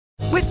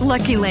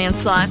Lucky Land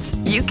Slots,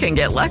 you can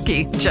get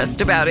lucky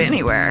just about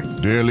anywhere.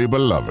 Dearly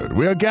beloved,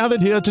 we are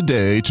gathered here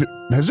today to...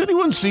 Has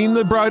anyone seen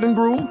the bride and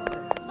groom?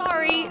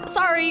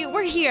 Sorry,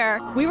 we're here.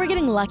 We were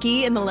getting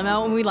lucky in the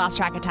limo and we lost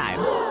track of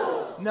time.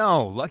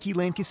 No, Lucky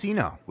Land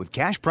Casino, with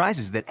cash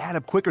prizes that add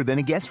up quicker than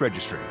a guest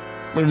registry.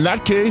 In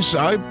that case,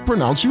 I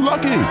pronounce you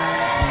lucky.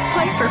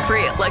 Play for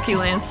free at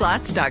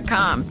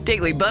LuckyLandSlots.com.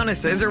 Daily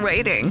bonuses are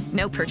waiting.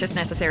 No purchase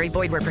necessary.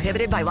 Void where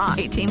prohibited by law.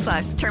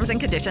 18+. Terms and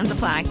conditions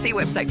apply. See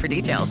website for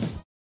details.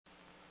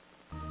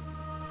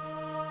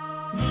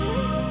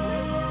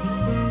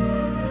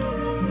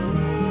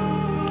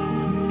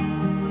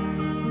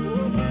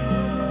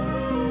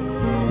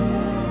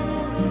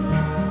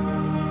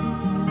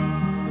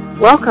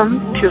 Welcome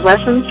to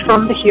Lessons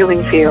from the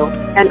Healing Field,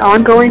 an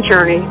ongoing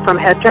journey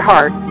from head to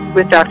heart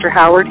with Dr.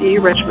 Howard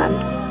E. Richmond.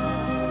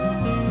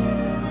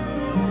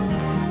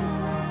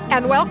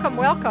 And welcome.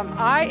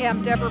 I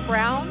am Deborah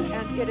Brown,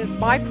 and it is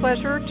my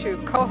pleasure to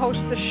co-host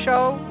the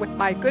show with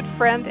my good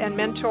friend and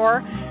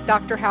mentor,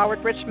 Dr.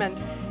 Howard Richmond.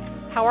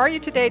 How are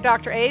you today,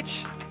 Dr. H?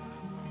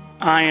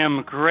 I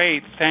am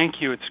great. Thank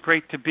you. It's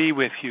great to be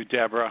with you,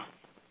 Deborah.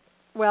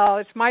 Well,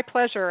 it's my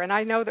pleasure, and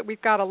I know that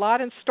we've got a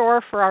lot in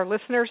store for our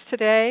listeners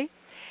today.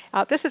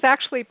 This is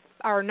actually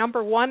our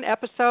number one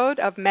episode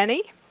of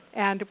many,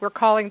 and we're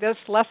calling this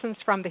Lessons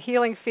from the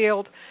Healing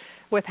Field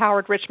with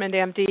Howard Richmond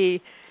MD.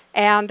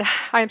 And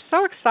I'm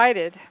so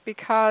excited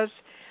because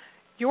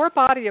your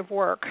body of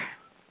work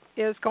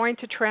is going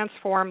to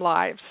transform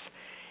lives.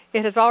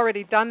 It has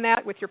already done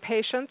that with your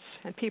patients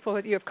and people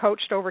that you have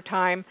coached over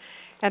time.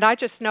 And I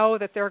just know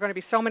that there are going to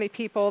be so many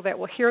people that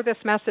will hear this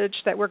message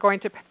that we're going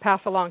to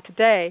pass along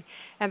today,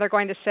 and they're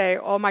going to say,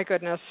 oh, my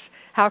goodness,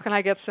 how can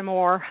I get some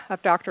more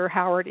of Dr.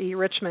 Howard E.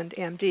 Richmond,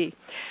 MD?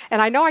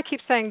 And I know I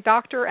keep saying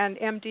doctor and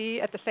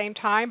MD at the same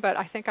time, but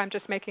I think I'm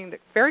just making it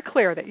very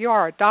clear that you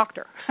are a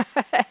doctor.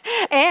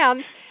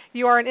 And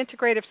you are an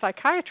integrative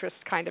psychiatrist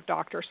kind of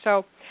doctor.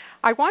 So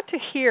I want to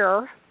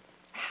hear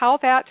how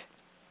that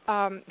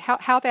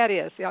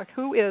is. You know,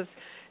 who is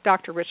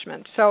Dr.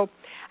 Richmond? So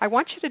I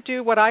want you to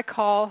do what I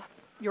call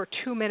your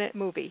 2-minute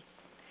movie.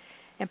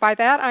 And by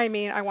that I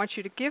mean I want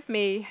you to give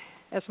me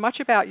as much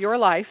about your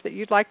life that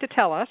you'd like to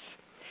tell us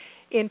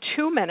in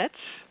 2 minutes,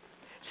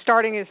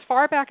 starting as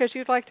far back as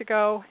you'd like to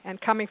go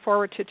and coming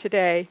forward to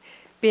today,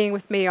 being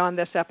with me on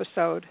this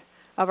episode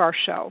of our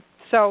show.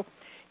 So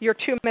your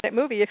 2-minute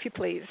movie, if you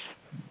please.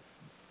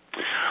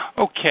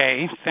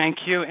 Okay, thank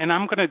you. And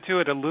I'm going to do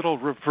it a little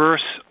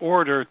reverse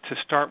order to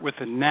start with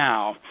the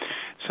now.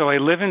 So I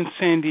live in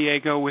San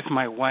Diego with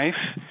my wife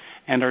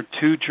and our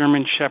 2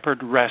 German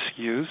Shepherd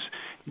rescues,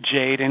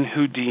 Jayde and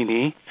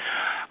Houdini.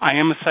 I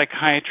am a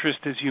psychiatrist,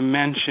 as you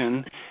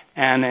mentioned,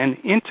 and an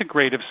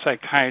integrative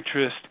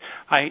psychiatrist.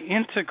 I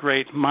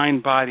integrate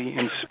mind, body,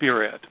 and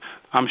spirit.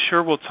 I'm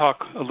sure we'll talk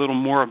a little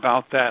more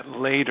about that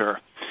later.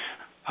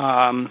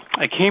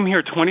 I came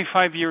here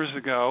 25 years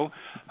ago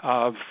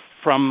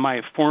from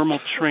my formal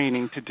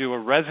training to do a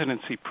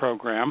residency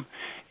program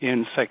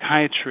in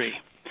psychiatry.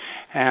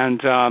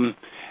 And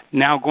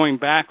now going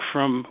back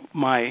from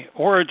my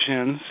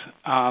origins,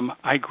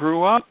 I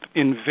grew up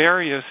in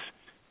various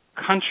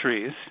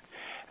countries.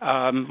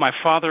 My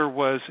father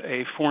was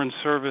a Foreign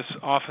Service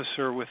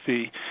officer with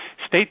the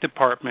State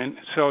Department,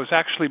 so I was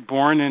actually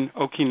born in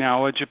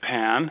Okinawa,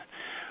 Japan,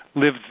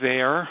 lived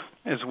there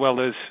as well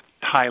as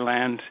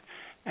Thailand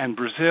and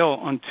Brazil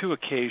on 2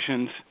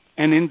 occasions,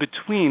 and in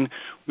between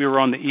we were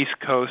on the East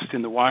Coast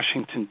in the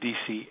Washington,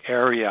 D.C.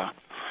 area.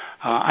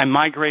 I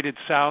migrated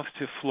south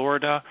to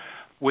Florida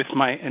with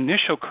my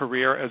initial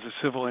career as a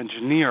civil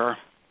engineer.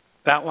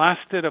 That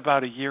lasted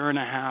about 1.5 years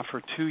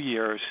or 2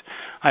 years.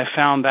 I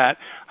found that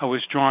I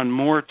was drawn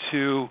more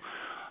to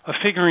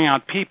figuring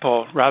out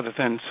people rather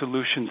than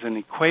solutions and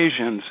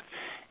equations,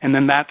 and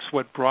then that's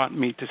what brought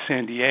me to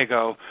San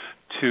Diego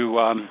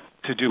to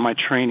do my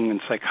training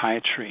in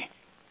psychiatry.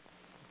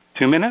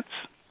 2 minutes?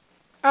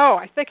 Oh,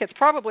 I think it's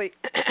probably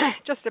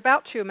just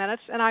about 2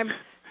 minutes, and I'm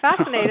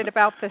fascinated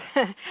about the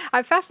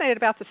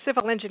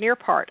civil engineer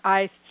part.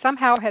 I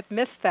somehow had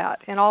missed that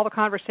in all the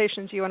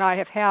conversations you and I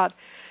have had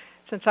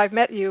since I've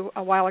met you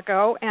a while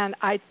ago, and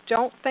I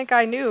don't think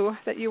I knew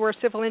that you were a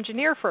civil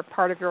engineer for a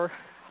part of your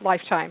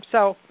lifetime.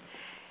 So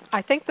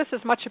I think this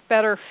is much a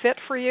better fit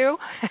for you.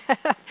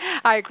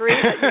 I agree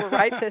that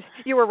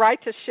you were right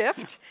to shift.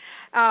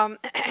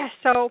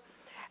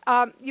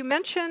 You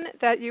mentioned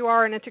that you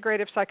are an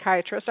integrative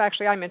psychiatrist.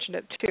 Actually, I mentioned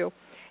it too,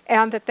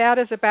 and that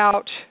is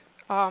about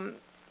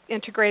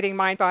integrating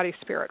mind, body,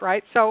 spirit,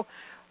 right? So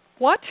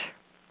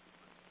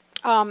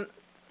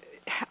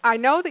I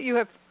know that you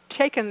have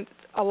taken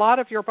a lot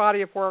of your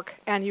body of work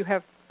and you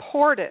have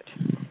poured it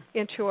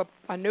into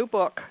a new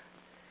book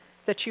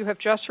that you have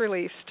just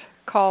released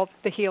called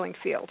The Healing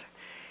Field.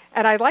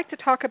 And I'd like to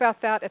talk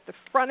about that at the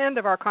front end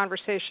of our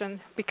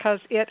conversation because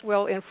it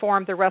will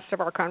inform the rest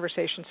of our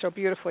conversation so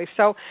beautifully.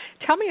 So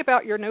tell me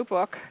about your new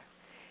book,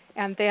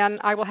 and then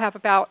I will have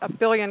about 1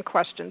 billion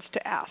questions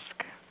to ask.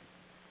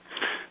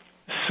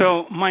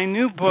 So my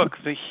new book,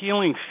 The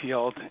Healing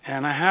Field,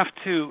 and I have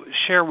to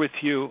share with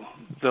you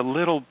the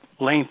little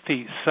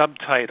lengthy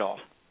subtitle.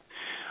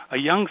 A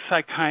young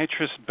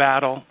psychiatrist's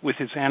battle with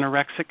his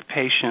anorexic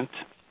patient,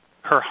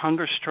 her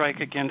hunger strike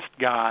against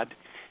God,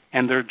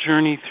 and their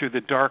journey through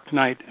the dark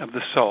night of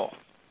the soul.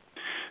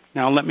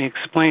 Now let me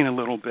explain a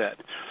little bit.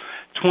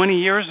 20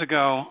 years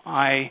ago,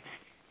 I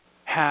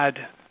had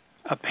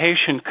a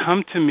patient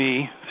come to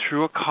me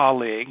through a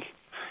colleague,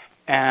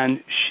 and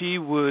she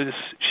was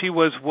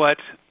what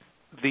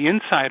the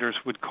insiders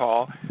would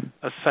call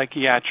a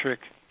psychiatric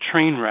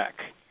train wreck.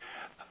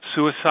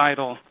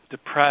 Suicidal,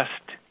 depressed,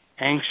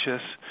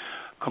 anxious,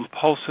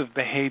 compulsive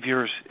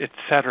behaviors,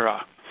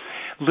 etc.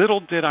 Little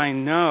did I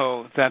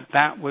know that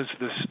that was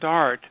the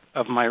start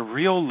of my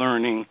real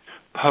learning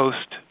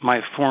post my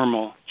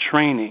formal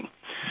training.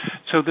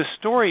 So the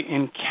story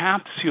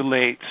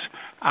encapsulates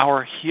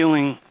our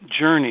healing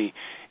journey.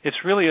 It's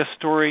really a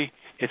story,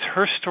 it's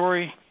her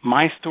story,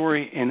 my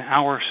story, and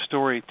our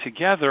story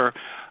together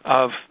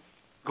of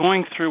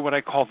going through what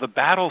I call the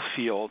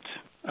battlefield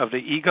of the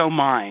ego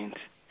mind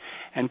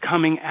and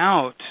coming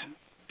out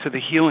to the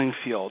healing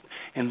field,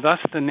 and thus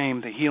the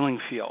name, the healing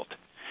field.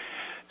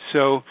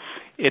 So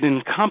it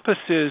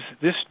encompasses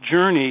this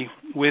journey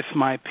with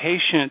my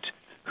patient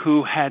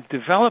who had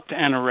developed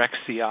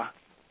anorexia,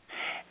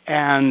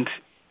 and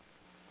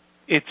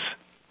it's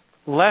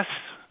less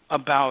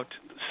about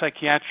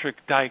psychiatric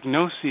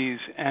diagnoses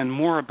and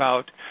more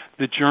about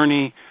the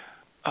journey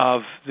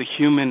of the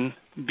human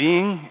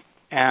being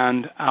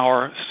and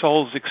our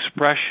soul's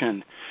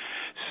expression.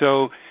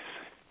 So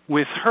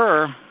with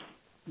her,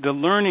 the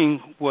learning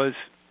was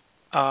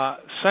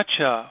such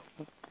a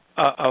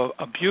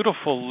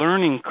beautiful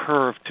learning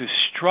curve to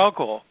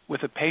struggle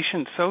with a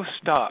patient so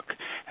stuck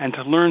and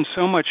to learn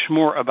so much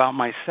more about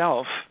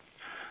myself,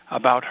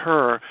 about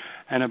her,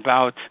 and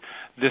about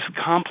this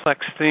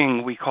complex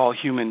thing we call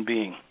human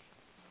being.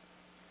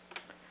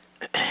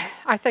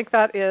 I think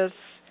that is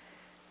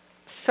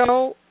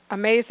so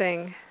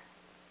amazing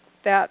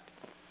that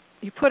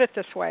you put it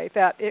this way,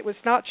 that it was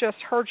not just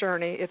her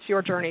journey, it's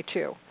your journey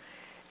too.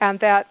 And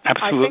that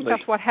Absolutely. I think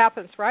that's what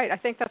happens, right? I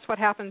think that's what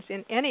happens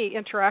in any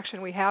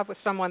interaction we have with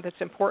someone that's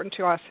important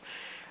to us.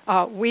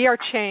 We are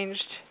changed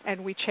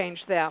and we change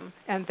them.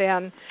 And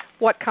then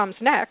what comes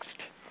next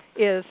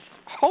is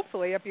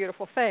hopefully a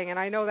beautiful thing. And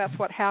I know that's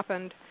what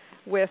happened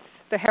with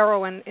the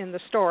heroine in the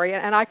story.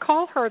 And I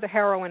call her the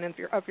heroine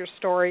of your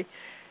story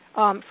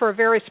for a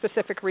very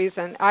specific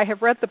reason. I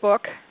have read the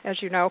book, as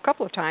you know, a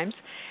couple of times,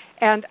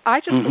 and I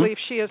just believe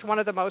she is one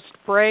of the most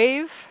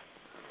brave,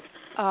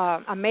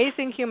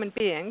 amazing human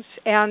beings.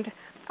 And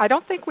I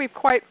don't think we've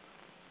quite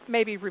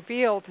maybe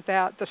revealed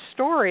that the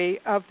story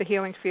of the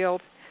healing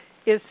field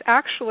is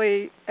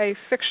actually a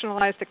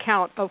fictionalized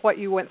account of what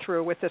you went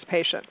through with this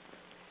patient.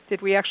 Did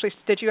you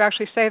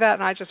actually say that?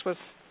 And I just was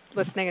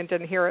listening and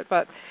didn't hear it.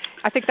 But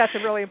I think that's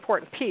a really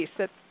important piece,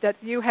 that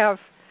you have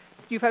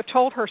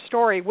told her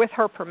story with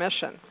her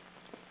permission.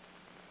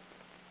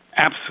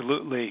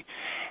 Absolutely.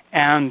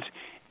 And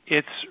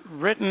it's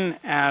written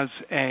as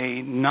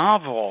a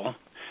novel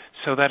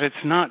so that it's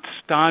not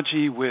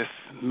stodgy with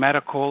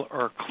medical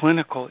or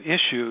clinical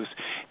issues.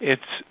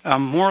 It's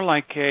more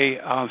like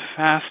a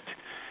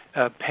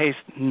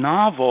fast-paced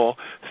novel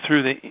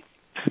through the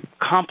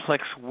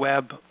complex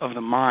web of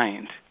the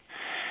mind.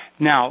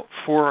 Now,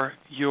 for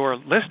your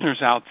listeners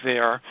out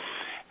there,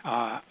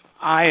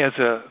 I, as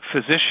a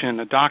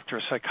physician, a doctor,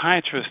 a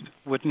psychiatrist,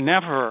 would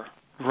never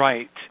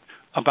write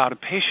about a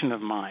patient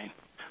of mine.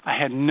 I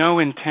had no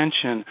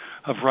intention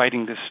of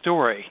writing this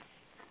story.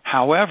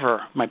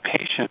 However, my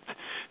patient,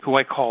 who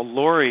I call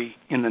Lori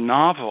in the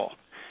novel,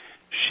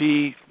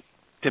 she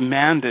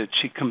demanded,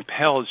 she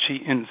compelled, she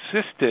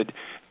insisted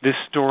this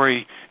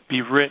story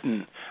be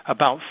written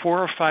about 4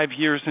 or 5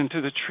 years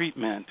into the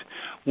treatment,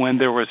 when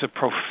there was a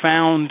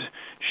profound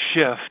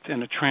shift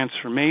and a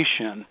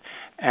transformation,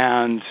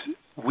 and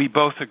we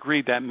both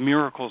agreed that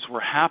miracles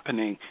were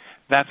happening.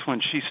 That's when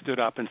she stood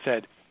up and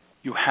said,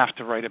 "You have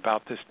to write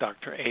about this,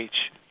 Dr.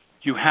 H.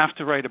 You have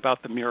to write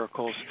about the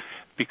miracles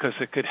because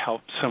it could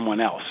help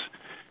someone else."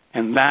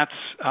 And that's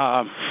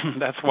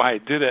why I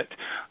did it.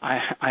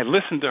 I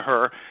listened to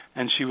her,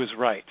 and she was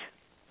right.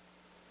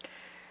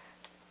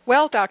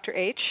 Well, Dr.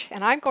 H,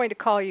 and I'm going to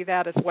call you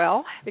that as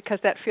well because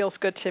that feels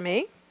good to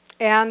me.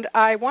 And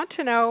I want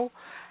to know,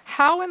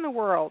 how in the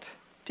world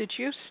did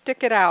you stick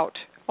it out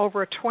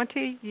over a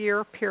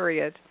 20-year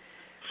period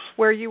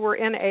where you were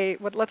in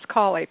what let's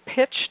call a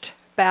pitched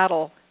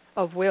battle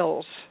of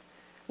wills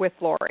with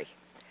Lori?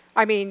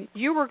 I mean,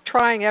 you were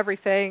trying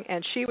everything,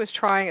 and she was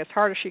trying as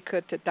hard as she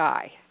could to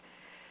die,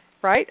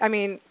 right? I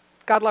mean,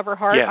 God love her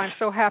heart. Yes. I'm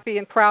so happy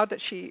and proud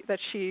that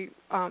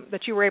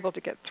you were able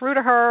to get through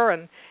to her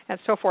and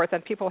so forth.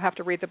 And people have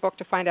to read the book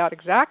to find out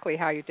exactly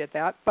how you did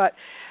that. But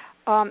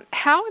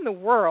how in the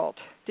world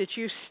did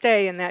you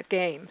stay in that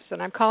game? So,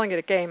 and I'm calling it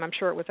a game. I'm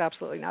sure it was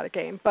absolutely not a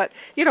game, but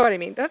you know what I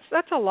mean.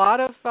 That's a lot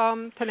of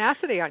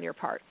tenacity on your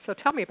part. So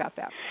tell me about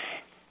that.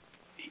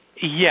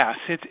 Yes,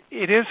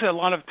 it is a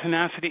lot of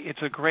tenacity. It's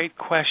a great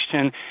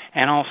question,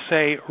 and I'll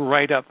say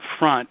right up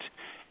front,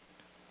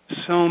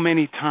 so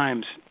many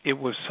times it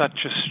was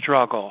such a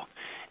struggle,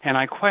 and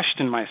I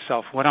questioned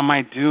myself, what am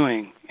I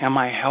doing? Am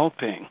I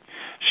helping?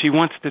 She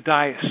wants to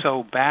die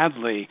so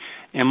badly.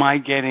 Am I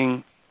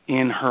getting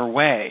in her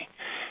way?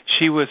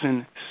 She was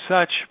in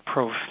such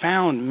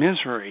profound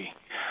misery.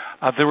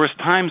 There was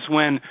times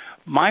when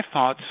my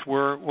thoughts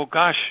were, well,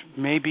 gosh,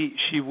 maybe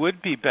she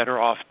would be better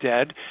off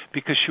dead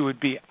because she would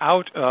be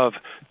out of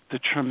the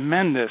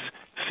tremendous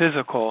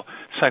physical,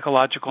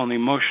 psychological, and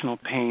emotional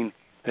pain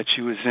that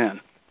she was in.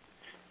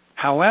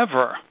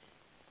 However,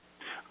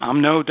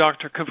 I'm no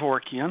Dr.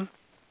 Kevorkian,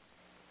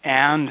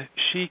 and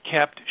she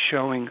kept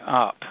showing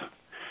up.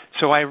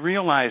 So I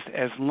realized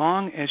as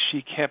long as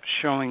she kept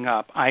showing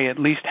up, I at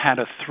least had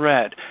a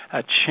thread,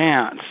 a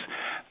chance,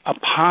 a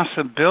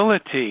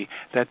possibility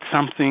that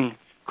something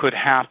could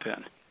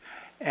happen.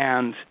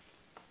 And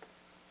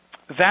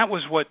that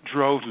was what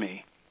drove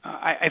me.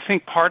 I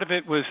think part of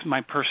it was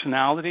my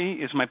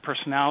personality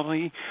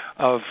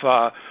of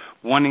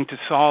wanting to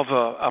solve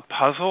a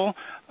puzzle,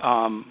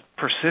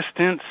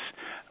 persistence,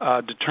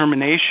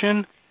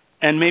 determination,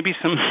 and maybe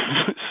some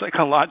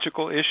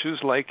psychological issues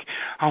like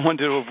I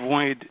wanted to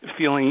avoid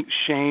feeling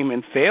shame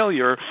and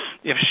failure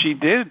if she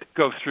did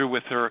go through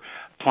with her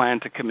plan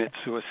to commit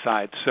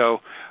suicide. So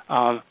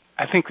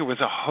I think there was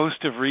a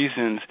host of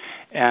reasons,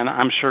 and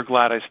I'm sure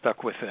glad I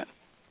stuck with it.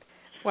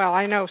 Well,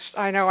 I know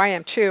I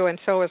am too, and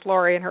so is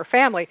Lori and her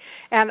family.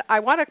 And I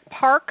want to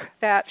park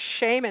that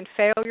shame and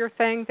failure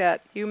thing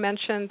that you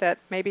mentioned that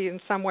maybe in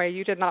some way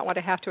you did not want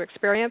to have to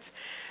experience,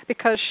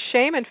 because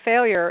shame and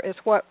failure is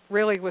what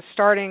really was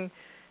starting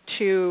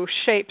to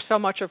shape so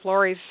much of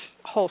Lori's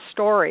whole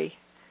story.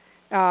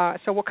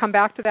 So we'll come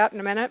back to that in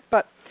a minute.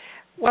 But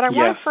what I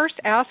want to first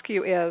ask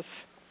you is,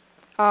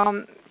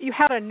 you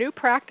had a new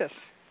practice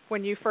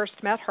when you first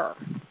met her.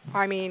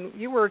 I mean,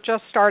 you were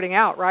just starting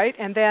out, right?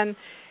 And then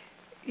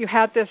you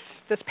had this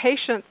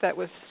patient that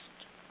was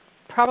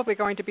probably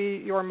going to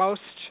be your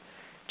most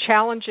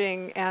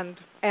challenging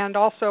and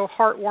also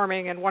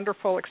heartwarming and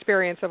wonderful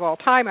experience of all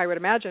time, I would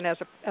imagine, as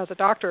a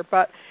doctor.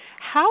 But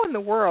how in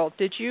the world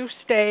did you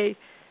stay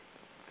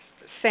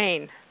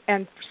sane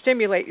and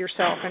stimulate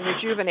yourself and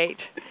rejuvenate?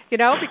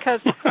 Because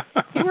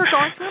you were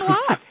going through a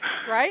lot,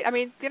 right? I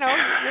mean, you're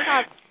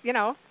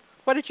not,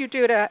 what did you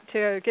do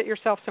to get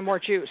yourself some more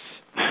juice?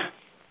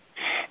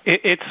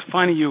 It's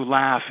funny you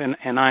laugh,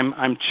 and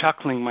I'm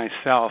chuckling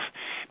myself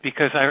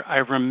because I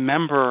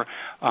remember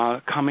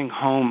coming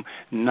home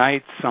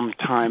nights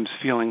sometimes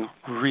feeling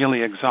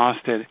really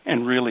exhausted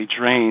and really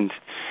drained.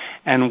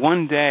 And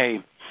one day,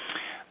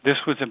 this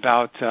was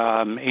about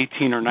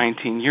 18 or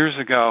 19 years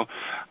ago,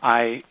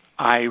 I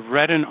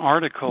read an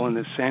article in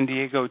the San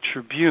Diego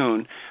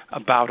Tribune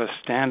about a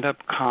stand-up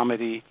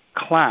comedy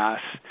class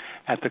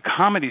at the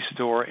Comedy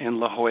Store in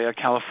La Jolla,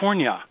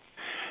 California.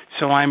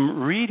 So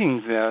I'm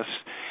reading this,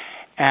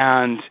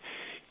 and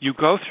you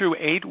go through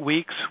 8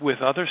 weeks with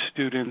other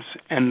students,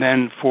 and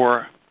then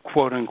for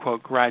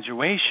quote-unquote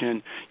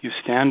graduation, you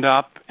stand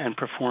up and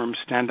perform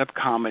stand-up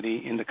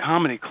comedy in the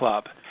comedy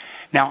club.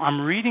 Now,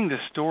 I'm reading this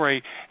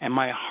story, and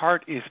my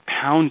heart is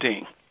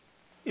pounding.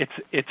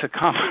 It's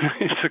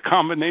a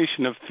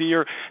combination of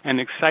fear and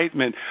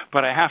excitement,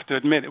 but I have to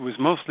admit it was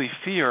mostly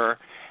fear,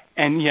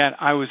 and yet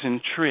I was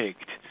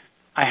intrigued.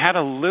 I had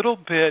a little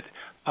bit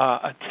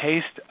a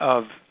taste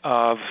of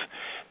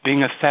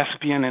being a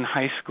thespian in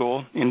high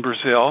school in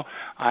Brazil.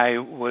 I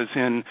was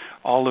in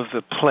all of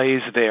the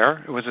plays there.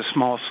 It was a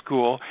small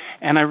school,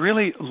 and I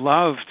really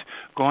loved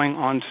going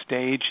on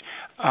stage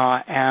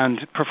and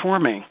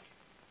performing.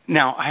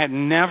 Now, I had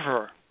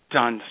never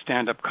done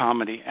stand-up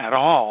comedy at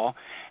all,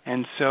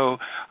 and so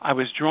I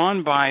was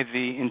drawn by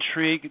the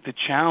intrigue, the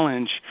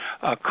challenge.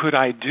 Could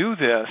I do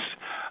this?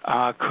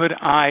 Could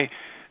I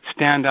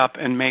stand up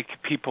and make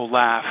people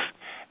laugh?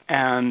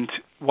 And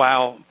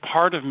while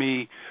part of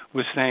me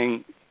was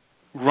saying,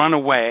 run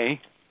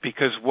away,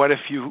 because what if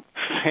you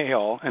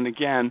fail? And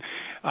again,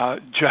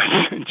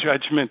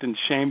 judgment and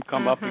shame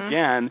come up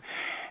again.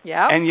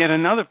 Yeah. And yet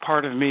another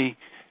part of me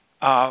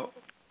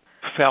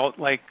felt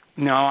like,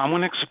 no, I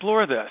want to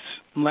explore this.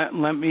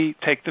 Let me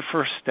take the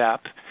first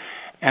step.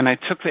 And I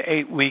took the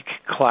 8-week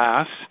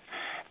class,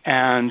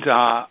 and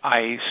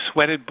I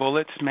sweated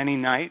bullets many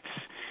nights,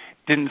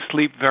 didn't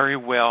sleep very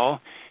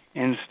well,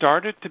 and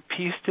started to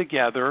piece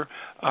together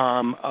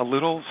a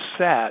little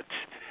set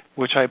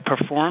which I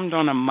performed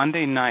on a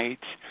Monday night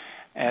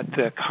at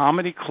the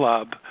comedy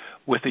club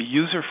with a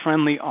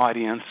user-friendly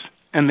audience,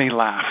 and they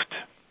laughed.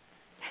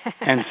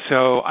 And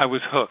so I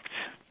was hooked.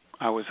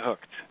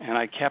 And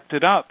I kept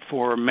it up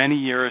for many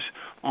years,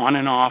 on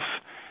and off,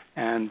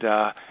 and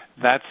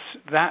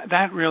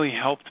that really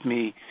helped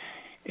me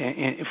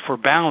for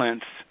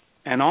balance.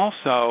 And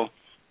also,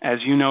 as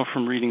you know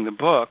from reading the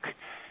book,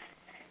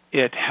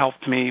 it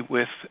helped me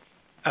with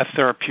a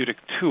therapeutic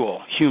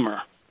tool, humor.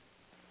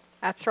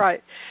 That's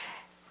right.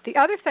 The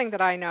other thing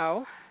that I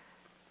know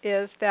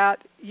is that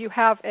you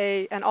have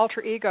an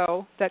alter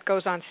ego that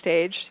goes on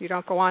stage. You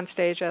don't go on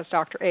stage as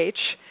Dr. H.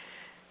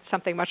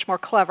 something much more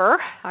clever.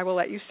 I will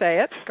let you say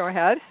it. Go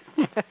ahead.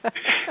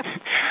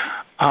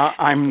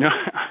 I'm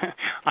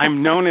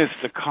known as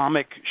the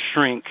comic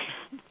shrink.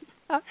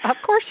 Of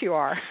course you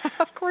are.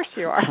 Of course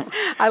you are.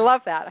 I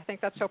love that. I think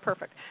that's so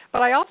perfect.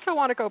 But I also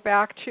want to go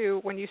back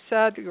to when you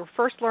said you were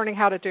first learning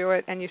how to do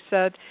it, and you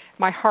said,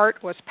 my heart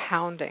was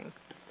pounding.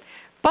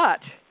 But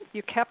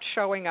you kept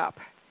showing up.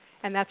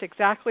 And that's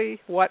exactly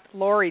what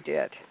Lori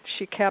did.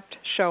 She kept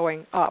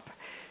showing up.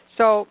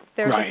 So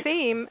there's a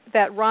theme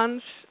that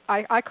runs,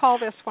 I call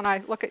this, when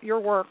I look at your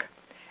work,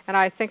 and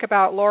I think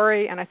about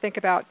Lori, and I think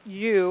about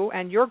you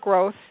and your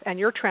growth and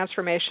your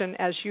transformation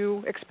as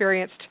you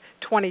experienced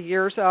 20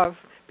 years of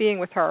being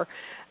with her.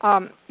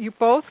 You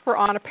both were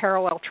on a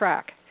parallel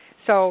track.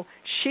 So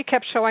she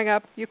kept showing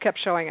up, you kept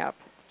showing up.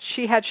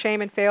 She had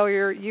shame and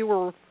failure, you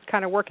were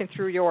kind of working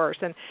through yours.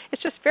 And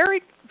it's just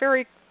very,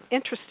 very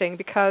interesting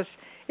because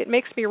it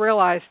makes me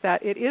realize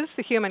that it is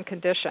the human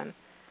condition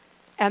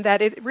and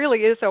that it really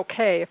is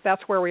okay if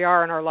that's where we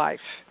are in our life,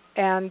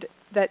 and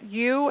that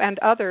you and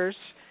others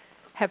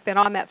have been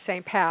on that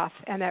same path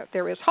and that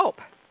there is hope.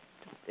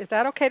 Is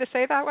that okay to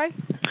say that way?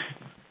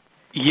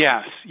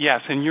 Yes,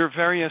 and you're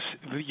very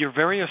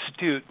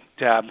astute,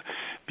 Deb,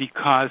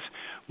 because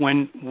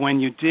when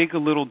you dig a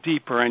little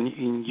deeper,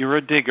 and you're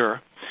a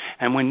digger,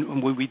 and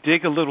when we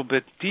dig a little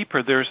bit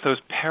deeper, there's those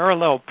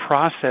parallel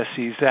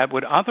processes that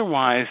would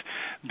otherwise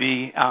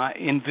be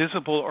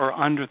invisible or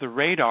under the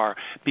radar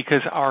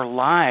because our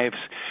lives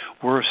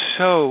were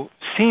so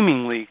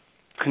seemingly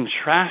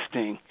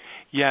contrasting,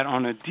 yet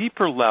on a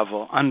deeper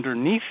level,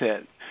 underneath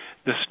it,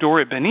 the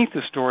story, beneath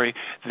the story,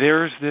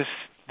 there's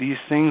these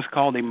things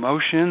called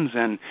emotions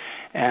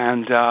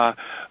and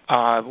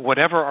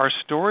whatever our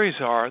stories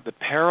are, the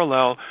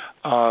parallel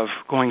of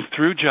going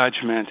through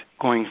judgment,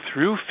 going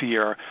through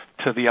fear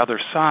to the other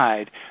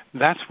side,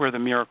 that's where the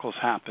miracles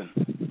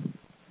happen.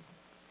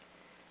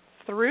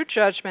 Through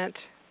judgment,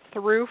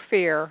 through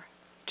fear,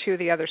 to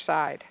the other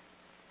side.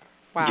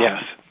 Wow.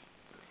 Yes.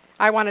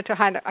 I wanted to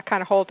kind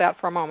of hold that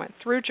for a moment.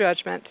 Through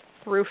judgment,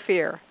 through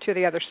fear, to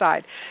the other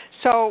side.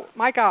 So,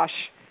 my gosh,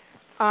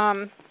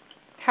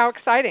 how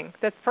exciting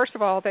that, first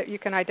of all, that you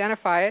can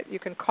identify it, you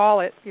can call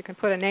it, you can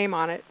put a name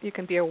on it, you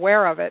can be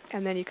aware of it,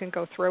 and then you can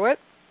go through it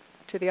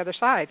to the other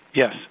side.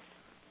 Yes.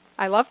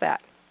 I love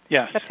that.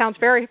 Yes. That sounds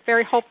very,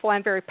 very hopeful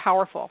and very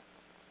powerful.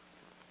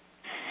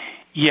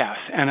 Yes,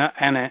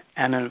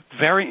 and a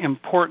very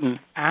important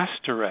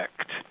asterisk.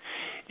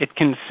 It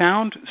can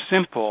sound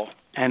simple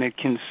and it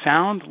can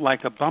sound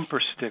like a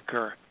bumper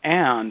sticker,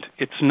 and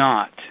it's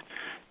not.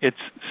 It's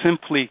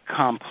simply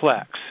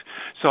complex.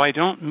 So I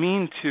don't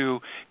mean to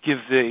give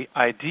the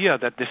idea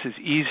that this is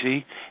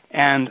easy,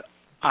 and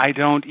I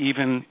don't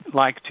even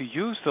like to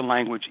use the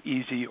language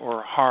easy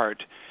or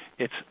hard.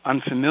 It's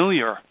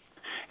unfamiliar.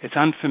 It's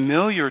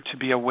unfamiliar to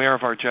be aware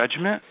of our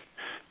judgment,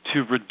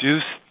 to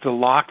reduce the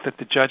lock that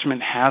the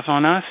judgment has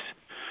on us,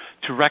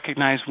 to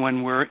recognize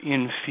when we're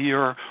in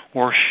fear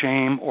or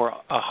shame or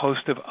a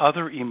host of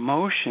other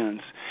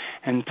emotions,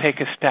 and take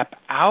a step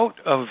out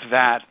of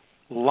that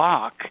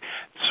lock,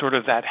 sort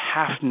of that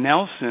half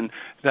Nelson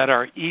that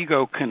our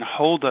ego can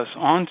hold us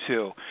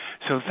onto.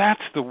 So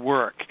that's the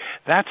work.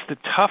 That's the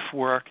tough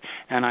work.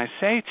 And I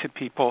say to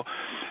people,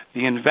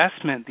 the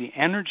investment, the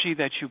energy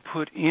that you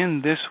put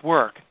in this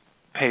work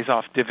pays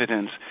off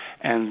dividends.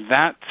 And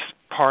that's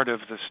part of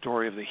the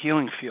story of the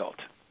healing field.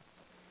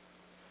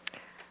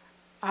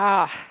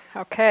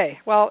 Okay.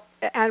 Well,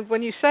 and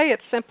when you say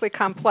it's simply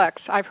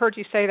complex, I've heard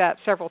you say that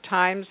several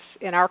times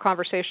in our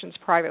conversations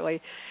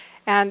privately.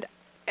 And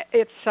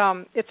it's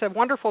a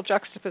wonderful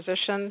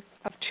juxtaposition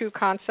of two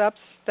concepts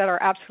that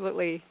are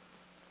absolutely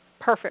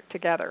perfect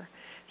together.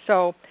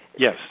 So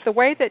yes, the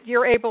way that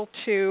you're able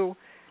to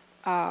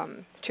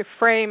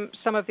frame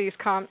some of these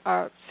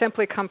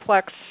simply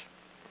complex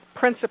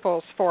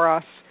principles for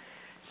us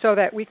so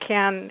that we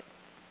can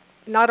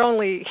not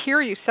only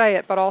hear you say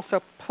it but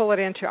also pull it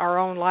into our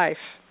own life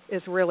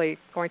is really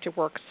going to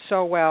work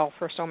so well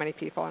for so many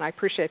people, and I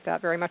appreciate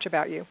that very much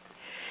about you.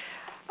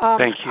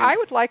 Thank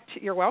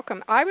you. You're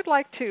welcome. I would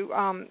like to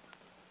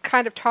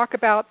kind of talk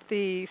about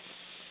the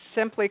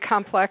simply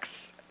complex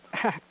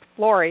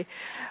Lori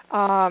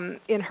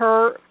in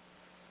her,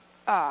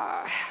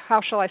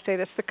 how shall I say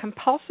this, the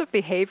compulsive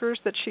behaviors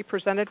that she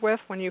presented with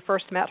when you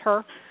first met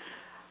her.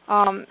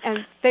 And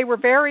they were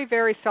very,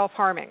 very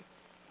self-harming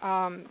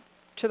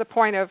to the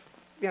point of,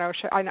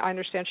 I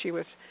understand she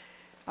was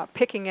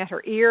picking at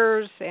her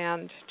ears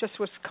and just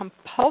was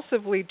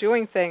compulsively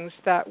doing things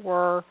that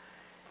were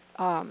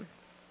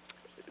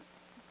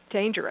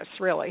dangerous,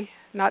 really,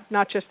 not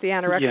just the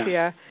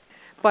anorexia,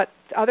 but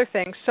other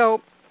things. So,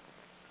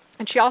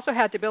 and she also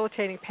had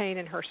debilitating pain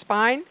in her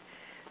spine.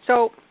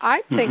 So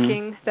I'm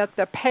thinking that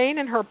the pain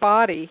in her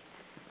body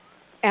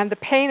and the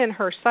pain in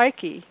her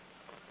psyche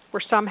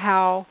were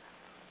somehow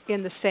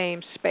in the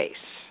same space,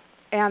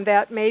 and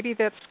that maybe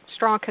that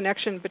strong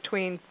connection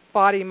between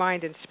body,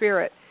 mind, and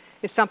spirit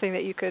is something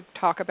that you could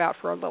talk about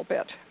for a little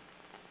bit.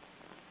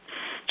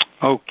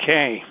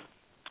 Okay.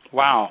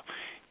 Wow.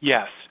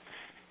 Yes.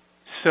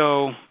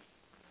 So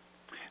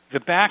The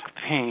back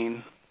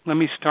pain, let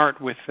me start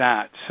with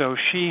that. So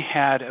she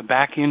had a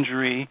back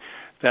injury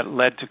that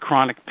led to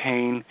chronic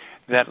pain,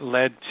 that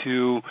led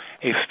to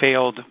a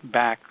failed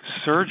back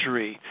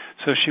surgery.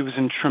 So she was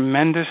in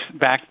tremendous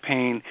back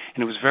pain,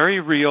 and it was very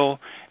real,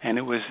 and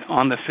it was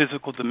on the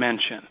physical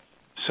dimension.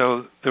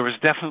 So there was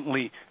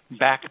definitely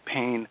back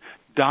pain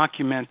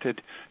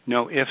documented,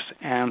 no ifs,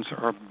 ands,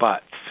 or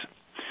buts.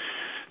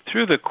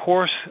 Through the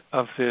course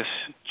of this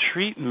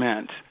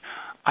treatment,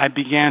 I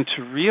began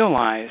to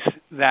realize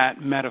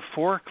that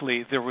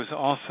metaphorically there was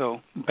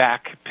also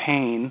back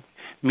pain,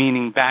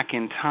 meaning back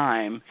in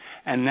time,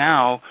 and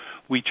now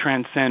we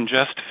transcend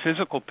just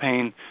physical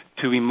pain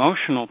to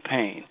emotional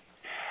pain.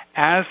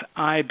 As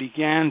I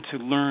began to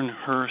learn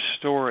her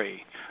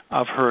story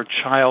of her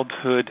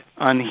childhood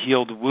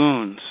unhealed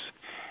wounds,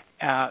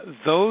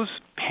 those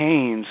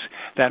pains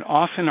that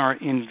often are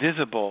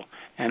invisible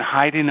and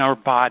hide in our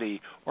body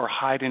or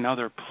hide in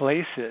other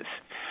places,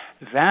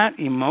 that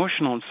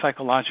emotional and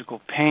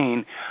psychological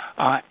pain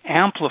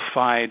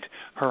amplified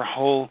her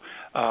whole,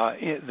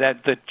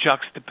 the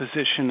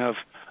juxtaposition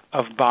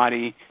of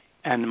body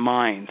and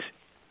mind.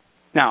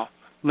 Now,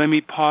 let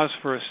me pause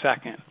for a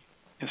second.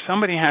 If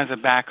somebody has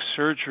a back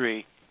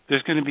surgery,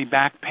 there's going to be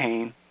back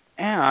pain,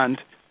 and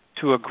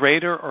to a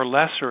greater or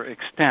lesser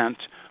extent,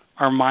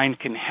 our mind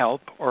can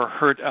help or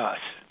hurt us.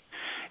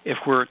 If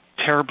we're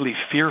terribly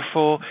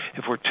fearful,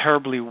 if we're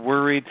terribly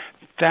worried,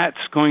 that's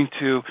going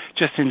to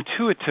just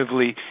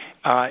intuitively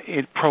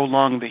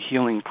prolong the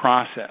healing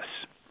process.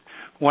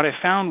 What I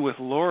found with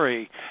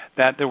Lori,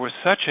 that there was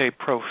such a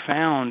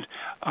profound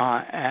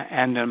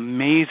and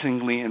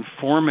amazingly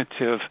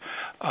informative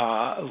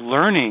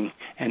learning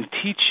and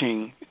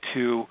teaching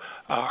to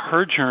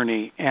her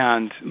journey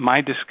and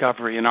my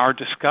discovery and our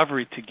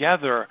discovery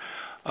together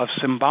of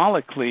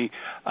symbolically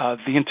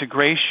the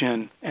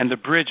integration and the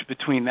bridge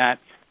between that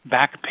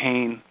back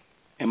pain,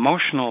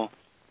 emotional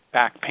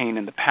back pain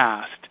in the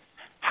past,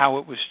 how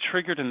it was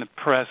triggered in the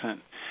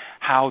present,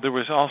 how there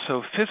was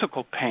also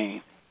physical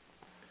pain.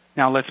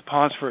 Now let's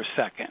pause for a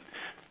second.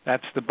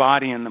 That's the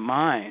body and the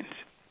mind.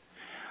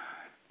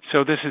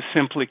 So this is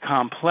simply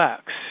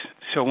complex.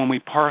 So when we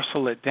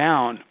parcel it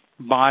down,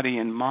 body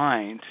and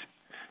mind,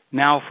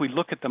 now if we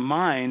look at the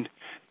mind,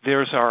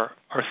 there's our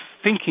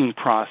thinking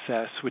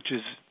process, which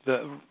is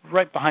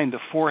right behind the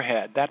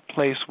forehead, that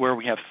place where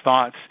we have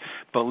thoughts,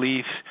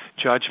 beliefs,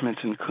 judgments,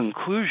 and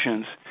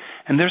conclusions.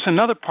 And there's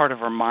another part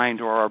of our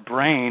mind or our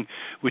brain,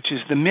 which is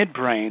the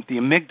midbrain, the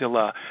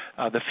amygdala,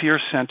 the fear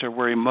center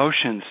where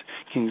emotions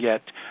can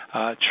get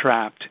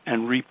trapped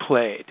and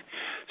replayed.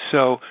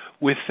 So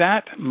with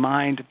that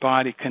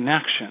mind-body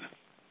connection,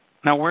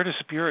 now where does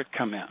spirit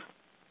come in?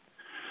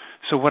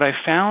 So what I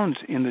found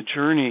in the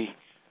journey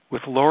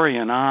with Lori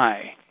and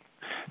I,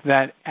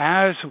 that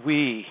as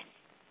we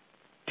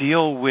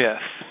deal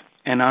with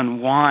and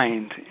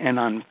unwind and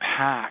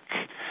unpack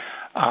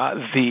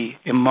the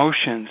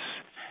emotions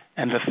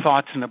and the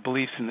thoughts and the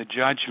beliefs and the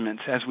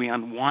judgments, as we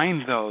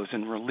unwind those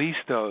and release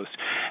those,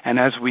 and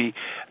as we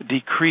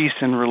decrease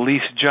and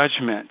release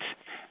judgment,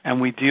 and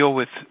we deal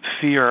with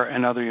fear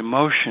and other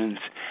emotions,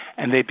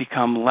 and they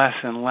become less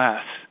and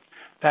less,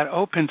 that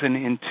opens an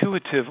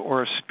intuitive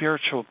or a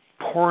spiritual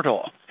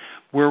portal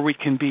where we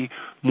can be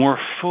more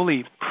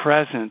fully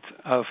present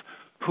of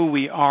who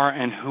we are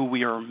and who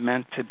we are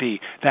meant to be.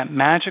 That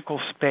magical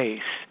space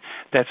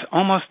that's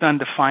almost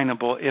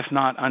undefinable, if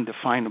not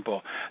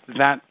undefinable,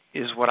 that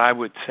is what I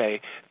would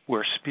say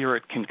where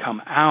spirit can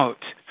come out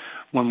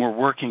when we're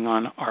working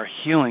on our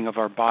healing of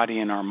our body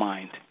and our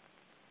mind.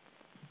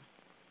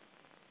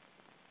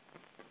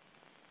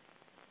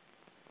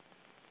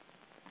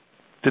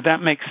 Did that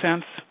make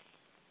sense?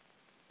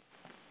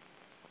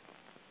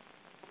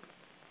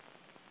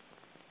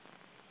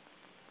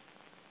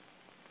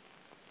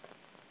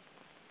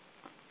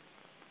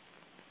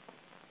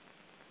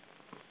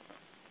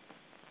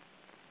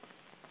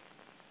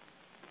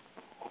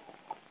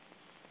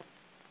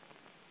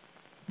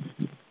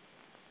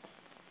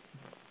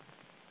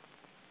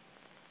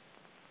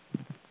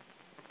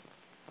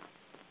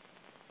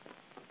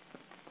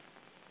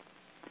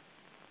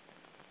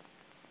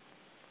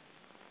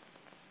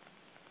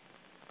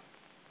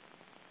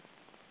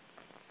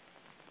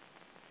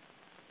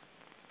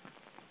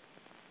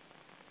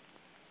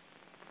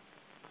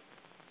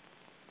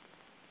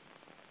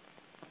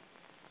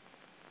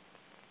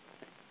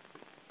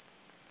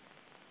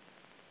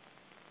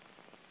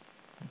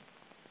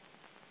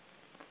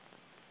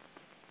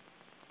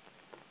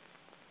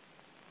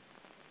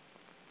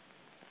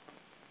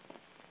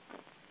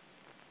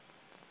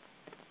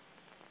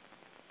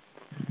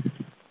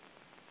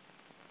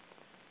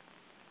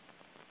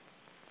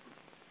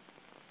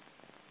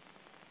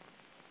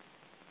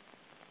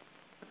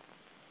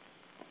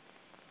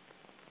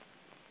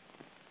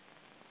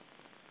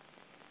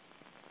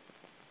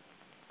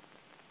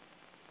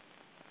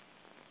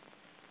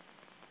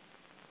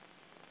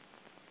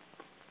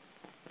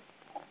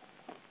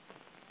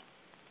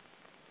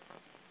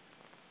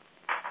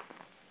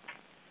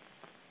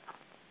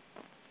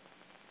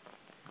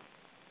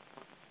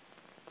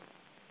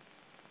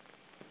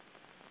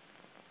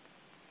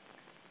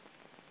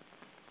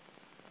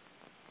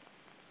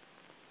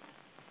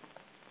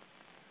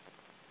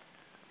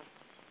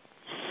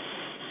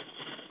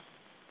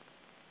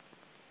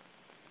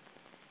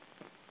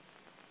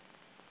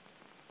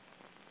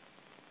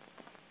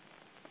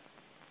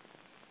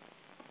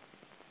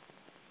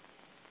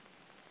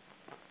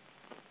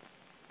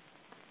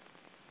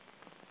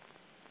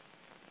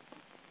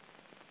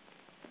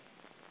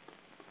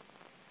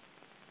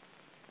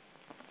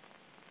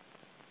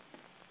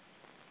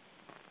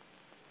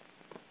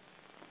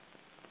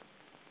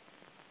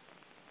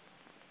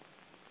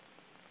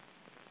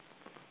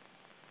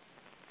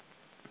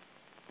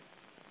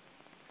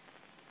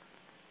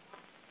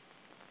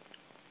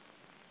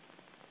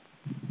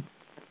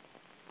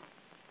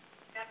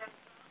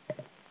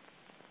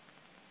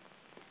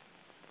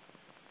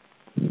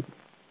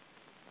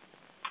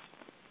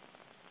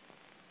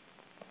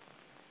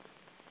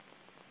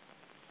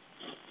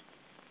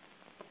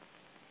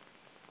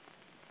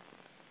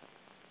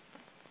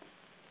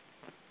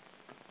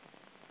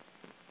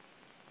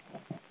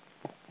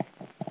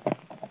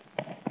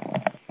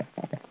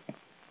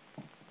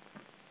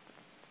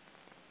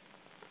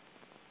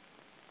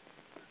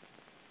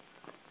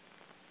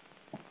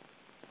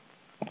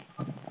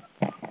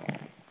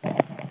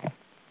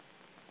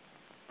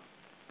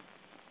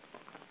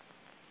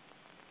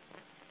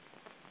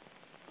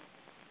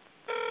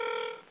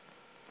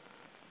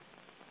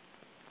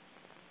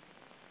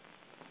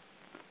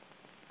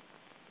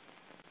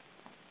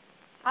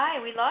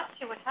 Hi, we lost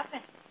you. What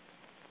happened?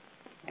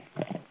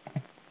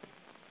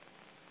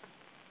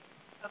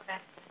 Okay.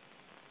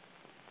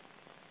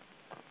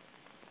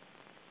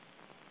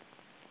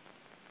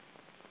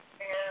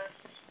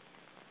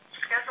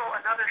 Schedule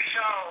another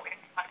show in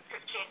like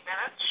 15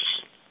 minutes,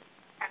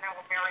 and then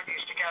we'll marry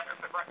these together.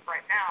 But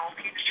right now,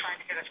 Pete's trying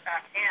to get us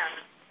back in.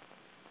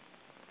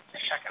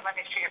 Just a second. Let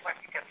me see if I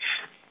can get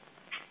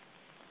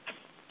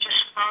just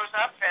froze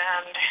up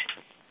and.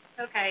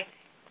 Okay.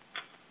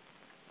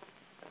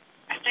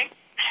 I think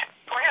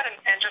go ahead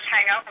and just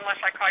hang out unless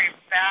I call you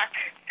back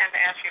and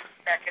ask you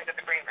back into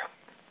the green room.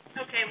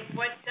 Okay.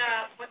 What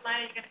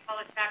line are you going to call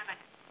us back on?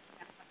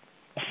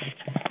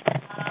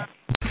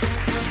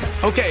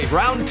 Okay,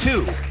 round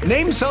 2.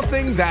 Name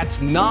something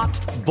that's not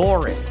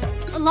boring.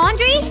 A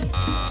laundry?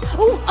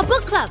 Ooh, a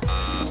book club.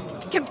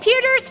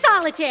 Computer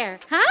solitaire,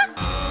 huh?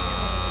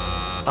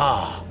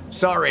 Ah,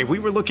 sorry, we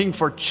were looking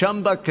for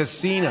Chumba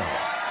Casino.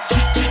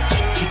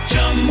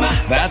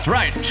 That's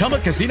right,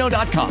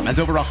 ChumbaCasino.com has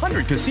over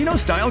 100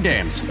 casino-style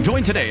games.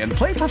 Join today and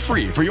play for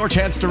free for your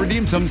chance to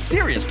redeem some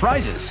serious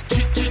prizes.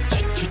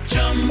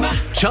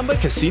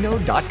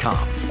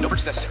 ChumbaCasino.com. No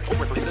purchase necessary. Void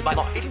where prohibited by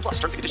law. 18+.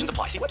 Terms and conditions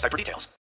apply. See website for details.